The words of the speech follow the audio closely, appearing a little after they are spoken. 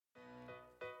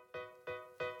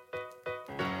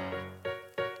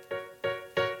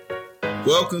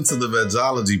Welcome to the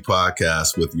Vegology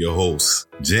Podcast with your hosts,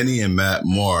 Jenny and Matt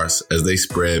Morris, as they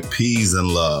spread peas and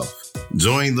love.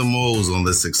 Join the moles on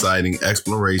this exciting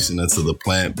exploration into the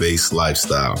plant-based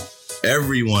lifestyle.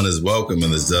 Everyone is welcome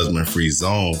in this judgment-free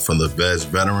zone, from the veg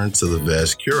veteran to the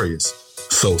veg curious.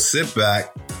 So sit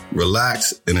back,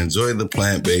 relax, and enjoy the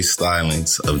plant-based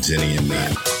stylings of Jenny and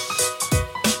Matt.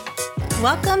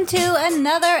 Welcome to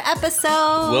another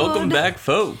episode. Welcome back,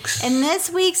 folks. In this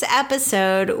week's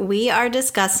episode, we are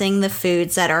discussing the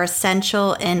foods that are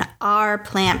essential in our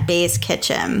plant-based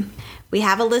kitchen. We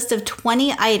have a list of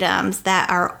 20 items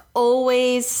that are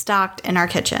always stocked in our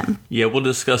kitchen. Yeah, we'll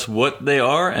discuss what they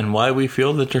are and why we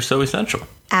feel that they're so essential.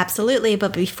 Absolutely,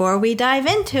 but before we dive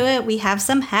into it, we have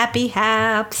some happy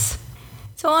haps.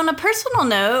 So on a personal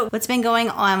note, what's been going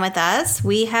on with us?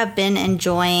 We have been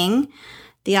enjoying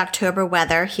the October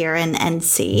weather here in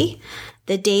NC.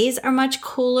 The days are much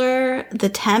cooler. The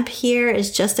temp here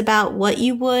is just about what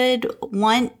you would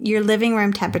want your living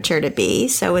room temperature to be.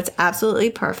 So it's absolutely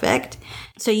perfect.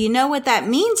 So you know what that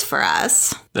means for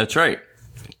us. That's right.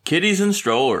 Kitties and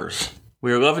strollers.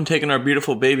 We are loving taking our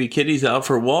beautiful baby kitties out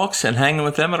for walks and hanging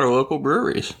with them at our local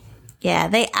breweries. Yeah,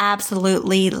 they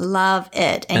absolutely love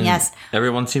it. And yes,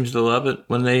 everyone seems to love it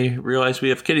when they realize we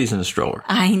have kitties in the stroller.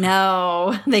 I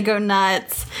know. They go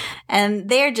nuts. And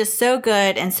they're just so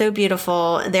good and so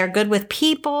beautiful. They're good with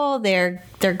people. They're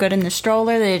good in the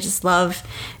stroller. They just love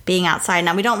being outside.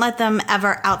 Now, we don't let them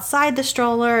ever outside the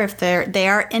stroller if they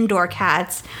are indoor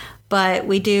cats, but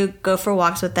we do go for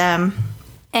walks with them.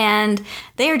 And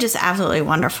they are just absolutely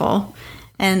wonderful.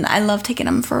 And I love taking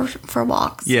them for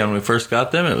walks. Yeah, when we first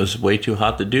got them, it was way too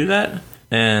hot to do that.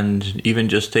 And even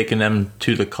just taking them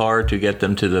to the car to get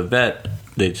them to the vet,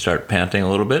 they'd start panting a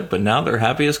little bit. But now they're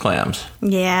happy as clams.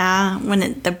 Yeah,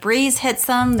 when the breeze hits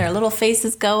them, their little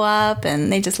faces go up,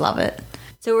 and they just love it.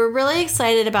 So we're really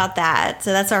excited about that.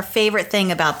 So that's our favorite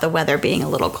thing about the weather being a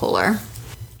little cooler.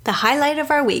 The highlight of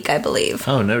our week, I believe.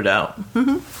 Oh, no doubt.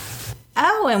 Mm-hmm.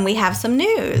 Oh, and we have some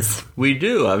news. We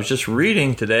do. I was just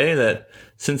reading today that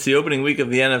since the opening week of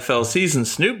the NFL season,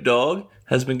 Snoop Dogg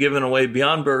has been giving away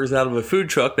Beyond Burgers out of a food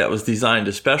truck that was designed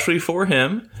especially for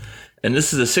him. And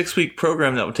this is a 6-week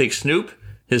program that will take Snoop,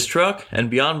 his truck, and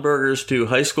Beyond Burgers to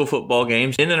high school football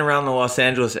games in and around the Los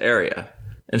Angeles area.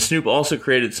 And Snoop also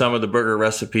created some of the burger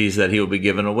recipes that he will be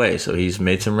giving away. So he's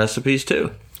made some recipes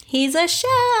too. He's a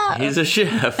chef. He's a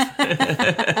chef.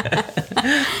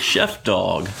 Chef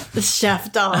Dog. The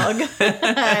Chef Dog.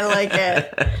 I like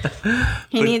it.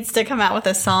 He needs to come out with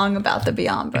a song about the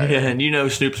Beyond Burger. Yeah, and you know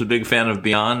Snoop's a big fan of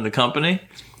Beyond, the company.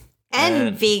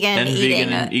 And vegan eating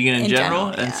in general.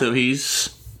 And yeah. So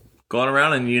he's gone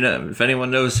around, and you know, if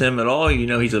anyone knows him at all, you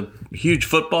know he's a huge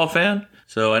football fan.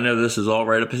 So I know this is all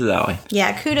right up his alley.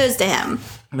 Yeah, kudos to him.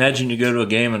 Imagine you go to a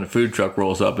game and a food truck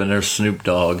rolls up and there's Snoop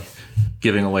Dogg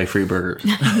giving away free burgers.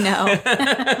 No.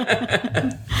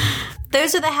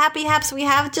 Those are the happy haps we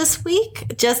have this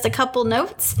week. Just a couple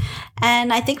notes.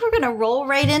 And I think we're going to roll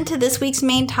right into this week's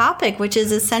main topic, which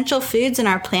is essential foods in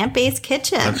our plant-based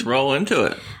kitchen. Let's roll into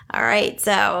it. All right.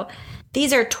 So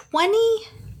these are 20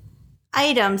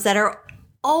 items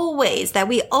that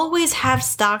we always have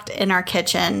stocked in our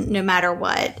kitchen, no matter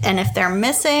what. And if they're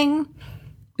missing,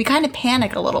 we kind of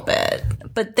panic a little bit,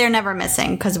 but they're never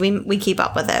missing because we keep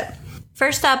up with it.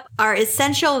 First up are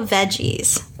essential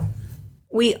veggies.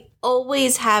 We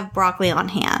always have broccoli on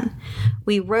hand.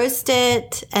 We roast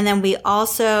it, and then we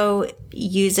also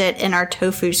use it in our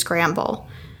tofu scramble.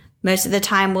 Most of the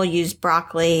time, we'll use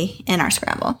broccoli in our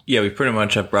scramble. Yeah, we pretty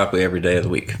much have broccoli every day of the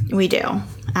week. We do.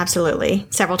 Absolutely.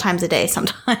 Several times a day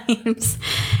sometimes.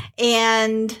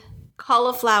 And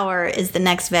cauliflower is the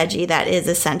next veggie that is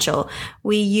essential.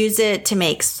 We use it to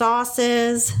make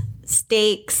sauces,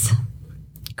 steaks,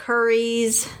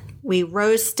 curries. We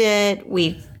roast it.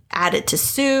 We add it to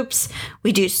soups.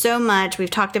 We do so much. We've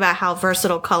talked about how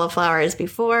versatile cauliflower is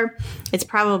before. It's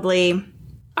probably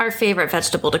our favorite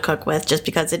vegetable to cook with just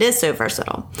because it is so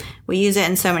versatile. We use it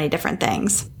in so many different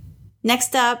things.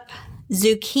 Next up,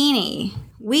 zucchini.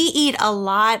 We eat a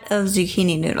lot of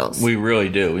zucchini noodles. We really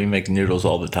do. We make noodles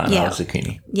all the time out of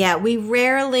zucchini. Yeah, we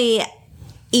rarely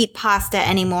eat pasta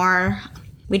anymore.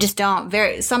 We just don't.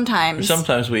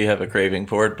 Sometimes we have a craving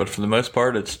for it, but for the most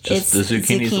part, it's just the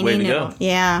zucchini is the way to go.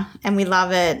 Yeah, and we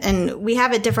love it. And we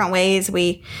have it different ways.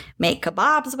 We make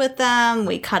kebabs with them.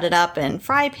 We cut it up and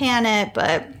fry pan it.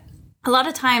 But a lot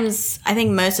of times, I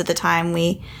think most of the time,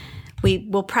 we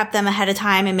will prep them ahead of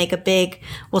time and we'll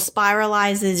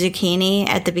spiralize the zucchini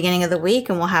at the beginning of the week,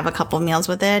 and we'll have a couple meals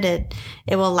with it.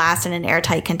 It will last in an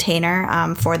airtight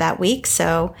container for that week.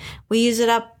 So we use it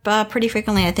up pretty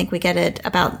frequently. I think we get it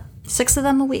about 6 of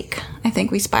them a week. I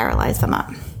think we spiralize them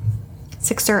up.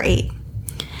 6 or 8,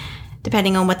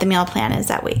 depending on what the meal plan is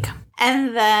that week.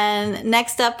 And then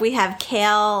next up, we have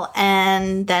kale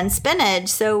and then spinach.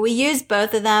 So we use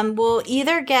both of them. We'll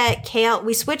either get kale.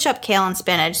 We switch up kale and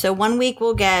spinach. So one week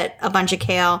we'll get a bunch of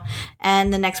kale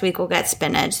and the next week we'll get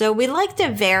spinach. So we like to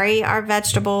vary our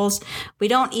vegetables. We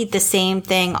don't eat the same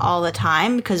thing all the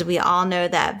time because we all know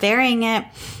that varying it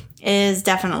is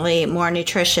definitely more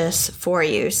nutritious for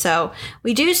you. So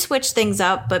we do switch things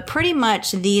up, but pretty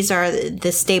much these are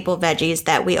the staple veggies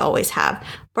that we always have.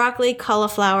 Broccoli,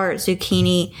 cauliflower,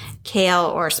 zucchini, kale,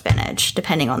 or spinach,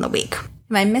 depending on the week.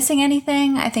 Am I missing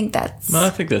anything? I think that's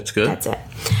good. That's it.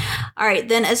 All right.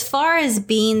 Then as far as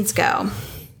beans go,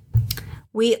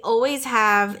 we always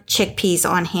have chickpeas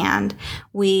on hand.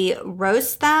 We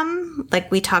roast them, like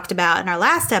we talked about in our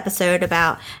last episode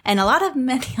about, and a lot of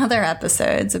many other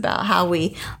episodes about how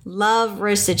we love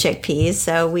roasted chickpeas.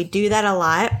 So we do that a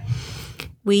lot.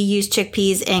 We use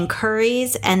chickpeas in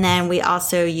curries, and then we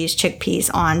also use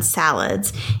chickpeas on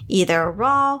salads, either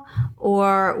raw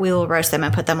or we will roast them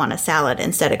and put them on a salad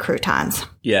instead of croutons.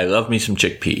 Yeah, I love me some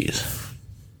chickpeas.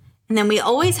 And then we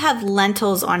always have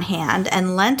lentils on hand,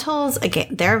 and lentils,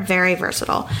 again, they're very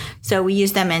versatile. So we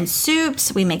use them in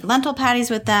soups. We make lentil patties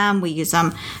with them. We use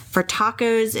them for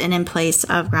tacos and in place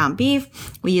of ground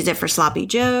beef. We use it for sloppy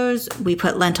joes. We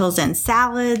put lentils in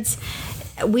salads.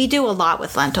 We do a lot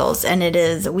with lentils, and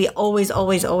we always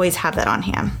have that on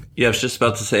hand. Yeah, I was just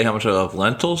about to say how much I love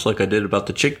lentils, like I did about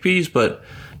the chickpeas, but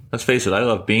let's face it, I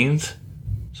love beans.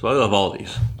 So I love all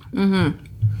these. Mm-hmm.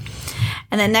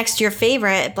 And then next, your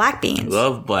favorite, black beans.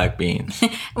 Love black beans.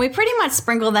 And we pretty much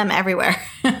sprinkle them everywhere.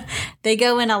 They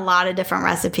go in a lot of different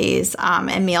recipes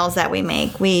and meals that we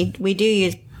make. We do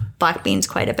use black beans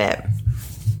quite a bit.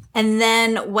 And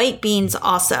then white beans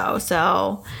also.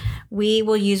 So we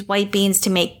will use white beans to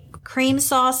make cream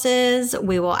sauces.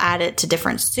 We will add it to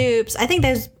different soups. I think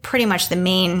that's pretty much the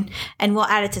main, and we'll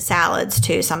add it to salads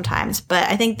too sometimes. But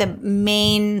I think the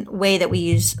main way that we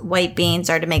use white beans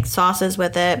are to make sauces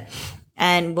with it.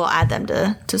 And we'll add them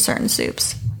to certain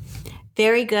soups.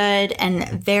 Very good and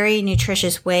very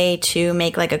nutritious way to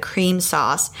make like a cream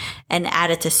sauce and add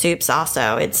it to soups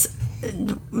also. It's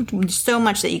so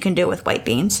much that you can do with white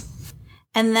beans.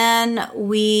 And then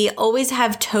we always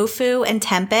have tofu and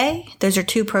tempeh. Those are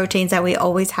 2 proteins that we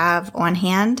always have on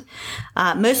hand.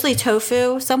 Mostly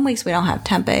tofu. Some weeks we don't have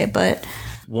tempeh, but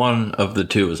one of the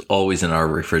 2 is always in our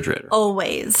refrigerator.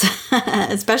 Always.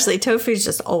 Especially tofu's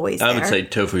just always there. I would say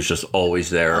tofu's just always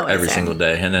there every single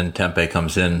day. And then tempeh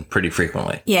comes in pretty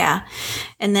frequently. Yeah.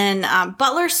 And then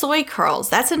Butler soy curls.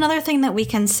 That's another thing that we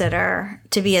consider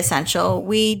to be essential.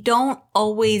 We don't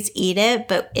always eat it,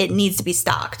 but it needs to be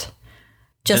stocked.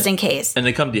 Just in case. And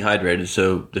they come dehydrated,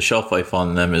 so the shelf life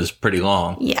on them is pretty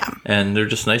long. Yeah. And they're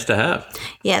just nice to have.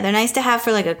 Yeah, they're nice to have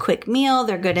for like a quick meal.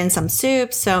 They're good in some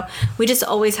soups. So we just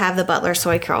always have the Butler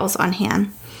soy curls on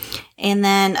hand. And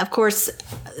then, of course,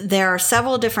 there are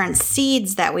several different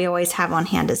seeds that we always have on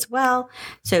hand as well.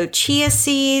 So chia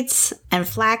seeds and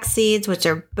flax seeds, which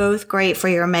are both great for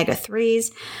your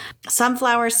omega-3s.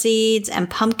 Sunflower seeds and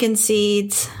pumpkin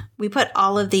seeds. We put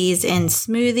all of these in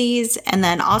smoothies, and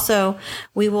then also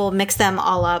we will mix them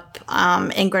all up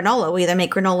in granola. We either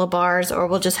make granola bars or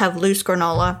we'll just have loose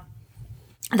granola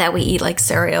that we eat like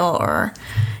cereal, or,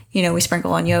 we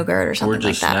sprinkle on yogurt or something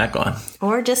like that.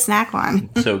 Or just snack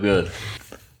on. So good.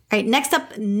 All right, next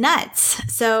up, nuts.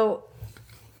 So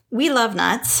we love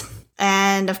nuts.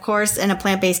 And of course, in a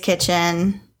plant-based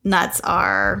kitchen, nuts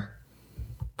are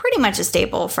pretty much a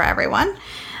staple for everyone.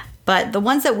 But the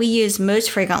ones that we use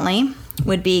most frequently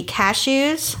would be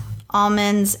cashews,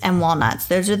 almonds, and walnuts.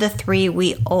 Those are the 3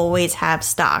 we always have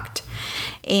stocked.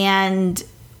 And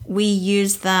we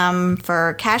use them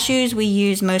for cashews. We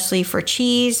use mostly for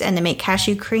cheese and to make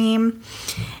cashew cream.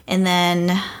 And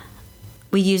then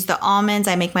we use the almonds.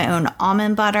 I make my own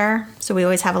almond butter. So we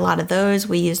always have a lot of those.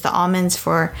 We use the almonds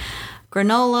for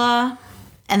granola.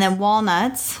 And then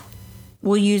walnuts.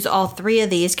 We'll use all 3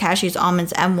 of these, cashews,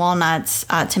 almonds, and walnuts,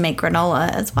 to make granola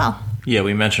as well. Yeah,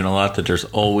 we mention a lot that there's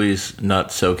always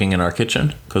nuts soaking in our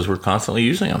kitchen because we're constantly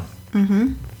using them.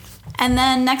 Mm-hmm. And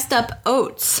then next up,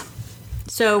 oats.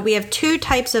 So we have 2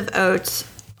 types of oats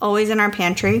always in our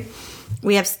pantry.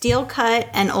 We have steel cut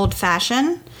and old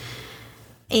fashioned.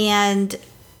 And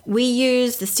we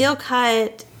use the steel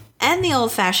cut and the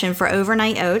old fashioned for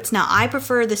overnight oats. Now, I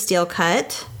prefer the steel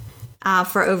cut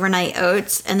for overnight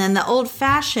oats. And then the old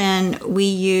fashioned we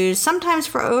use sometimes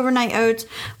for overnight oats,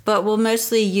 but we'll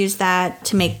mostly use that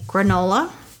to make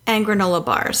granola and granola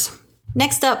bars.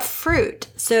 Next up, fruit.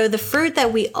 So the fruit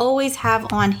that we always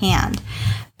have on hand: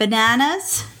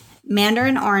 bananas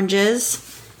mandarin oranges,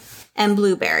 and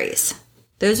blueberries.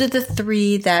 Those are the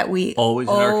 3 that we always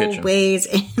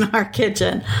in our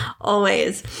kitchen.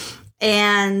 Always.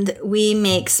 And we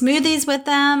make smoothies with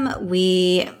them.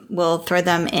 We will throw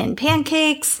them in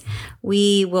pancakes.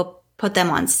 We will put them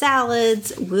on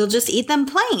salads. We'll just eat them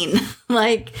plain,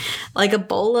 like a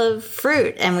bowl of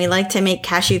fruit. And we like to make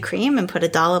cashew cream and put a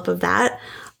dollop of that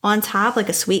on top, like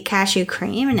a sweet cashew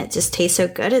cream. And it just tastes so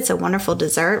good. It's a wonderful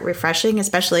dessert, refreshing,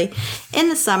 especially in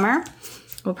the summer.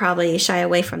 We'll probably shy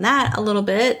away from that a little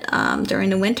bit during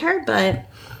the winter, but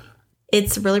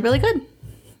it's really, really good.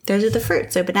 Those are the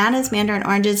fruits. So bananas, mandarin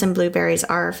oranges, and blueberries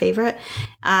are our favorite.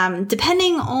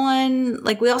 Depending on,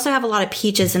 like, we also have a lot of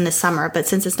peaches in the summer, but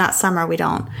since it's not summer, we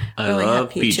don't really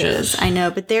have peaches. I know,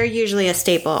 but they're usually a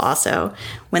staple also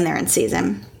when they're in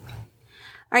season.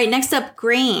 All right, next up,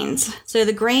 grains. So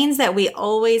the grains that we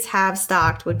always have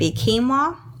stocked would be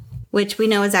quinoa, which we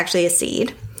know is actually a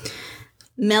seed,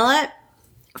 millet,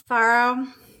 farro,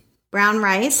 brown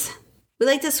rice. We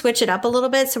like to switch it up a little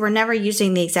bit, so we're never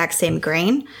using the exact same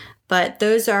grain, but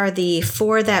those are the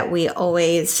 4 that we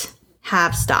always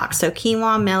have stocked. So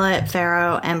quinoa, millet,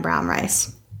 farro, and brown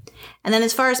rice. And then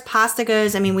as far as pasta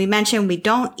goes, I mean, we mentioned we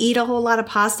don't eat a whole lot of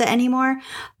pasta anymore,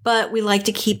 but we like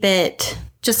to keep it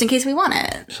just in case we want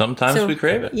it. Sometimes we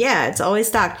crave it. Yeah, it's always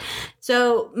stocked.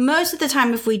 So most of the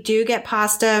time, if we do get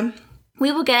pasta,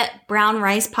 we will get brown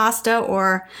rice pasta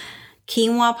or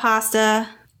quinoa pasta,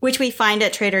 which we find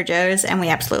at Trader Joe's, and we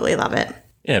absolutely love it.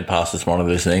 Yeah, and pasta's one of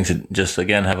those things that just,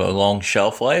 again, have a long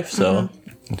shelf life, so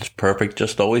it's perfect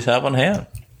just to always have on hand.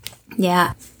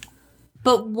 Yeah.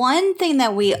 But one thing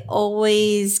that we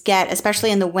always get, especially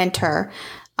in the winter,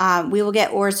 we will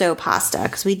get orzo pasta,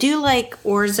 because we do like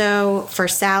orzo for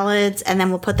salads, and then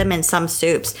we'll put them in some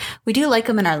soups. We do like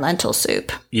them in our lentil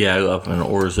soup. Yeah, I love an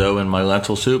orzo in my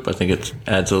lentil soup. I think it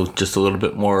adds just a little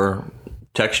bit more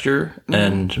texture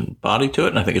and body to it,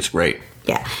 and I think it's great.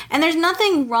 Yeah, and there's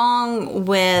nothing wrong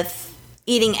with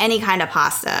eating any kind of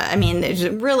pasta. I mean, there's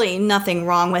really nothing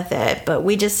wrong with it, but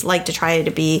we just like to try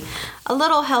to be a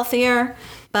little healthier,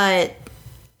 but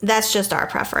that's just our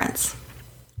preference.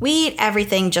 We eat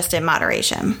everything just in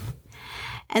moderation.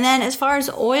 And then as far as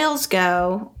oils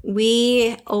go,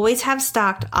 we always have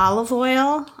stocked olive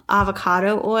oil,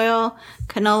 avocado oil,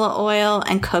 canola oil,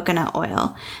 and coconut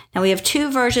oil. Now we have 2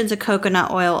 versions of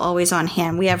coconut oil always on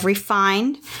hand. We have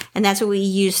refined, and that's what we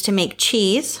use to make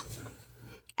cheese.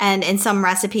 And in some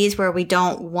recipes where we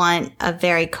don't want a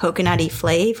very coconutty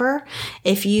flavor,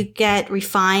 if you get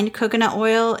refined coconut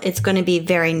oil, it's going to be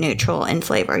very neutral in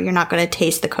flavor. You're not going to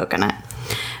taste the coconut.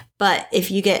 But if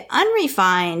you get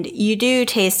unrefined, you do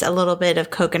taste a little bit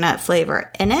of coconut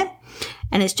flavor in it.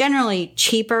 And it's generally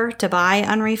cheaper to buy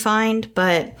unrefined,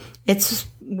 but it's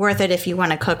worth it if you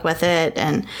want to cook with it.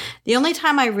 And the only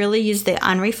time I really use the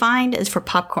unrefined is for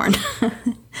popcorn.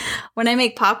 When I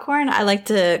make popcorn, I like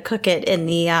to cook it in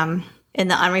the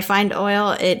unrefined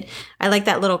oil. I like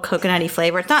that little coconutty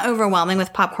flavor. It's not overwhelming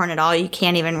with popcorn at all. You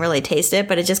can't even really taste it,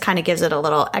 but it just kind of gives it a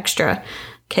little extra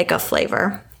kick of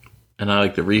flavor. And I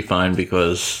like the refined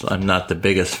because I'm not the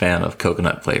biggest fan of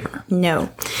coconut flavor.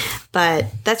 No, but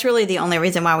that's really the only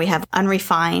reason why we have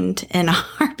unrefined in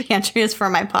our pantry is for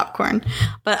my popcorn.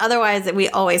 But otherwise, we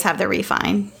always have the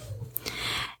refined.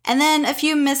 And then a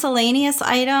few miscellaneous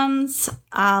items.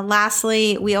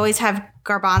 Lastly, we always have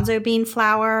garbanzo bean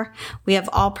flour. We have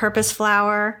all-purpose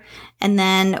flour. And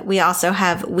then we also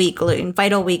have wheat gluten,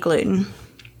 vital wheat gluten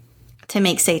to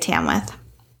make seitan with.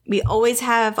 We always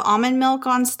have almond milk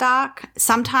on stock,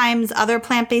 sometimes other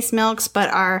plant-based milks, but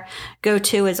our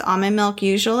go-to is almond milk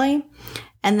usually.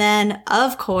 And then,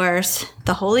 of course,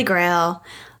 the Holy Grail,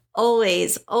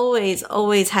 always, always,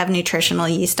 always have nutritional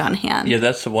yeast on hand. Yeah,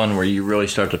 that's the one where you really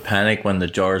start to panic when the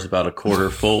jar is about a quarter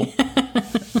full.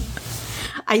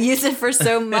 I use it for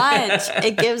so much.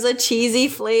 It gives a cheesy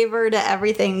flavor to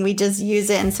everything. We just use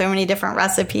it in so many different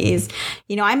recipes.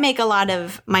 You know, I make a lot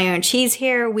of my own cheese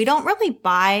here. We don't really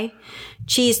buy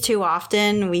cheese too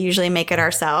often. We usually make it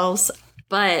ourselves.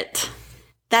 But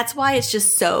that's why it's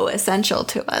just so essential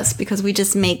to us, because we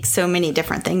just make so many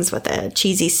different things with it.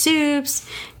 Cheesy soups,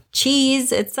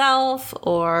 cheese itself,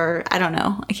 or I don't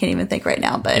know. I can't even think right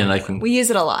now, but we use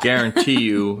it a lot. Guarantee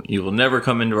you will never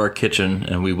come into our kitchen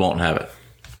and we won't have it.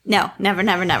 No, never,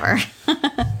 never, never.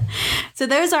 So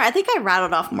those are, I think I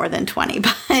rattled off more than 20,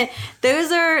 but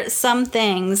those are some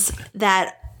things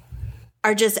that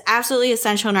are just absolutely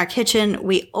essential in our kitchen.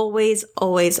 We always,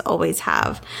 always, always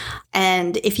have.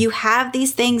 And if you have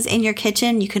these things in your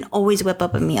kitchen, you can always whip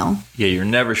up a meal. Yeah, you're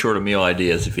never short of meal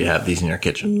ideas if you have these in your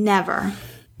kitchen. Never.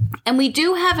 And we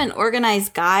do have an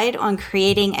organized guide on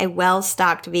creating a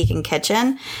well-stocked vegan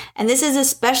kitchen. And this is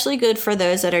especially good for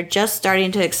those that are just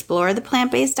starting to explore the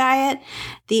plant-based diet.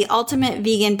 The Ultimate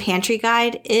Vegan Pantry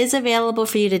Guide is available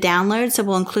for you to download, so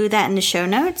we'll include that in the show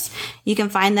notes. You can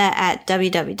find that at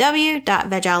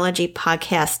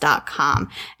www.vegologypodcast.com.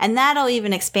 And that'll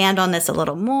even expand on this a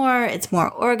little more. It's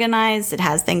more organized. It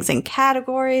has things in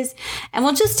categories. And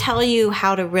we'll just tell you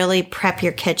how to really prep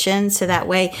your kitchen so that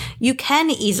way you can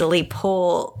easily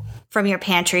pull from your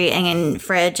pantry and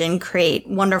fridge and create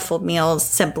wonderful meals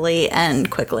simply and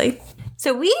quickly.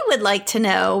 So we would like to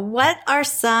know, what are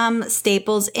some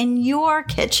staples in your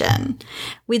kitchen?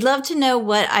 We'd love to know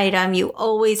what item you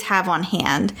always have on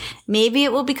hand. Maybe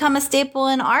it will become a staple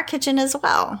in our kitchen as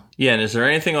well. Yeah, and is there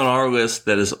anything on our list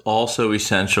that is also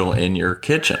essential in your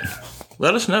kitchen?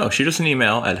 Let us know. Shoot us an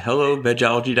email at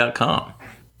hellovegology.com.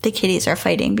 The kitties are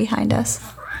fighting behind us.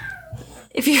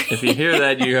 If you hear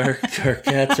that, our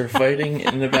cats are fighting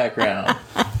in the background.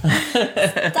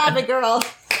 Stop it, girl.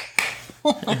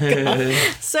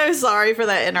 Oh, so sorry for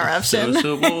that interruption.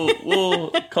 So we'll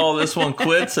call this one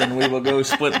quits, and we will go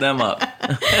split them up.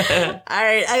 All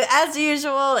right. As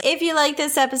usual, if you like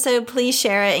this episode, please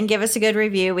share it and give us a good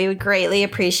review. We would greatly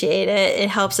appreciate it. It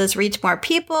helps us reach more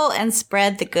people and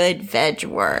spread the good veg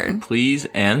word. Please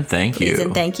and thank you. Please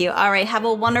and thank you. All right. Have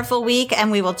a wonderful week,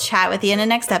 and we will chat with you in the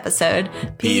next episode.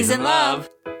 Peace and love.